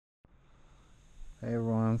Hey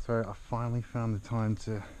everyone, so I finally found the time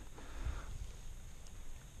to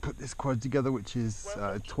put this quad together, which is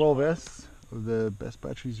 12S of the best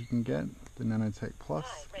batteries you can get, the Nanotech Plus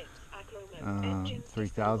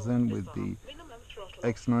 3000 with the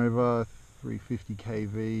Xnova 350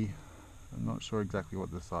 kV. I'm not sure exactly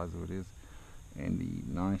what the size of it is, and the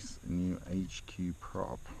nice new HQ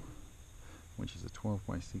prop, which is a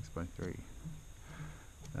 12x6x3.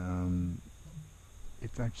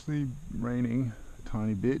 It's actually raining a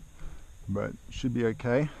tiny bit, but should be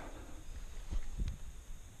okay.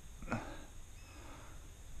 Man,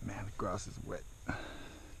 the grass is wet.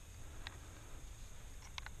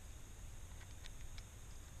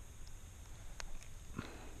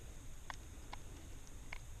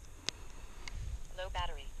 Low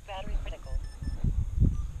battery critical.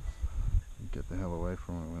 Get the hell away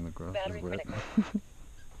from it when the grass is wet.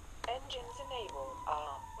 Engines enabled.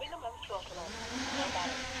 Minimum throttle on. Low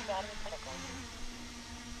battery critical.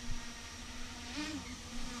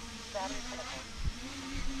 Battery critical.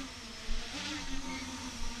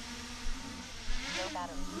 Low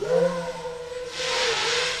battery.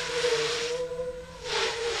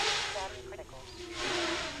 Battery critical.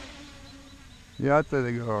 Yeah, I'd say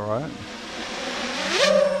they go alright.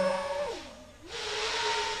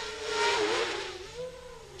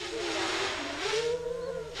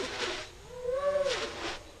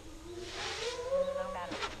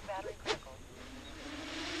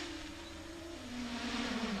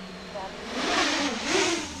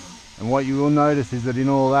 And what you will notice is that in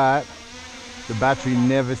all that, the battery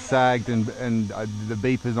never sagged and the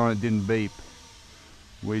beepers on it didn't beep.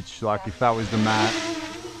 Which, like, if that was the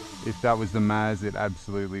Maz, it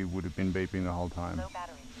absolutely would have been beeping the whole time. Low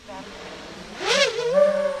battery.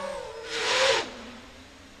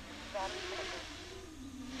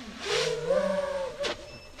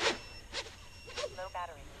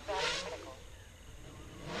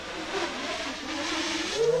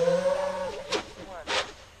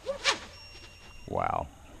 Wow.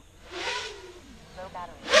 Low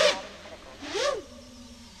battery critical.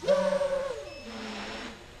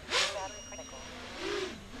 Battery critical.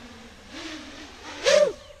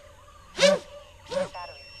 Low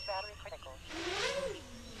battery critical.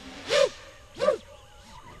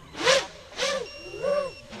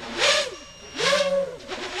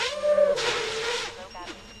 Low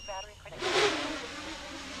battery critical.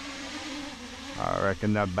 I reckon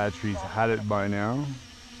that battery's had it by now.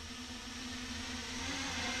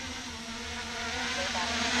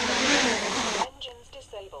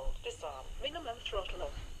 Disarm. Minimum throttle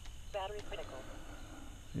off. Battery critical.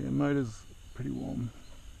 Yeah, motor's pretty warm.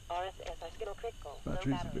 RSS critical.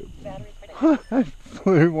 Battery's a bit warm. Battery critical. I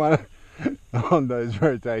flew one on those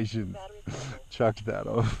rotations. Battery critical. Chucked that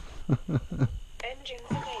off. Engines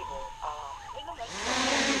enabled. Minimum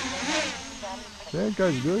throttle. Battery critical. Yeah, it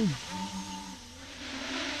goes good.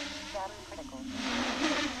 Battery critical.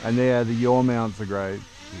 And yeah, the yaw mounts are great,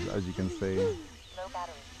 as you can see. Low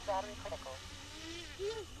battery. Battery critical.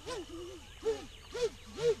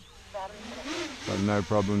 Battery critical. Got no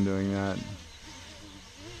problem doing that.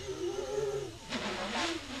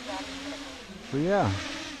 So yeah.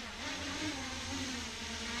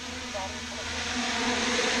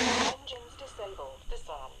 Engines disabled.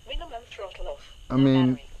 Disarm. Minimum throttle off. I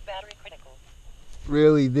mean, battery critical.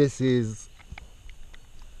 really, this is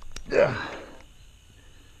the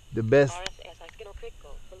best.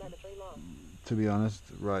 Critical. Telemetry lost. To be honest,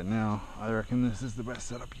 right now, I reckon this is the best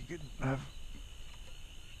setup you could have.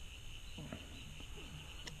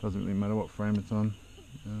 Doesn't really matter what frame it's on.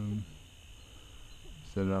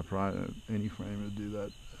 Set it up right, any frame will do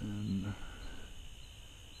that. And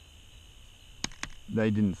they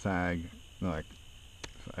didn't sag like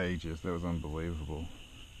for ages. That was unbelievable.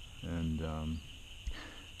 And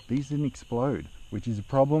these didn't explode, which is a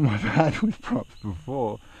problem I've had with props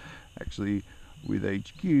before. Actually, with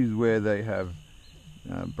HQs where they have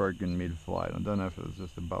broken mid-flight. I don't know if it was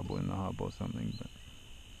just a bubble in the hub or something, but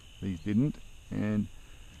these didn't. And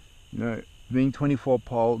you know, being 24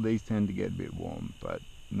 pole, these tend to get a bit warm, but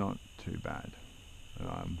not too bad.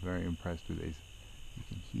 I'm very impressed with these. You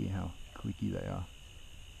can hear how clicky they are.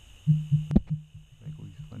 Make all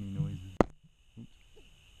these funny noises. Oops.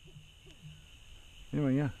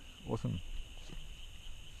 Anyway, yeah, awesome.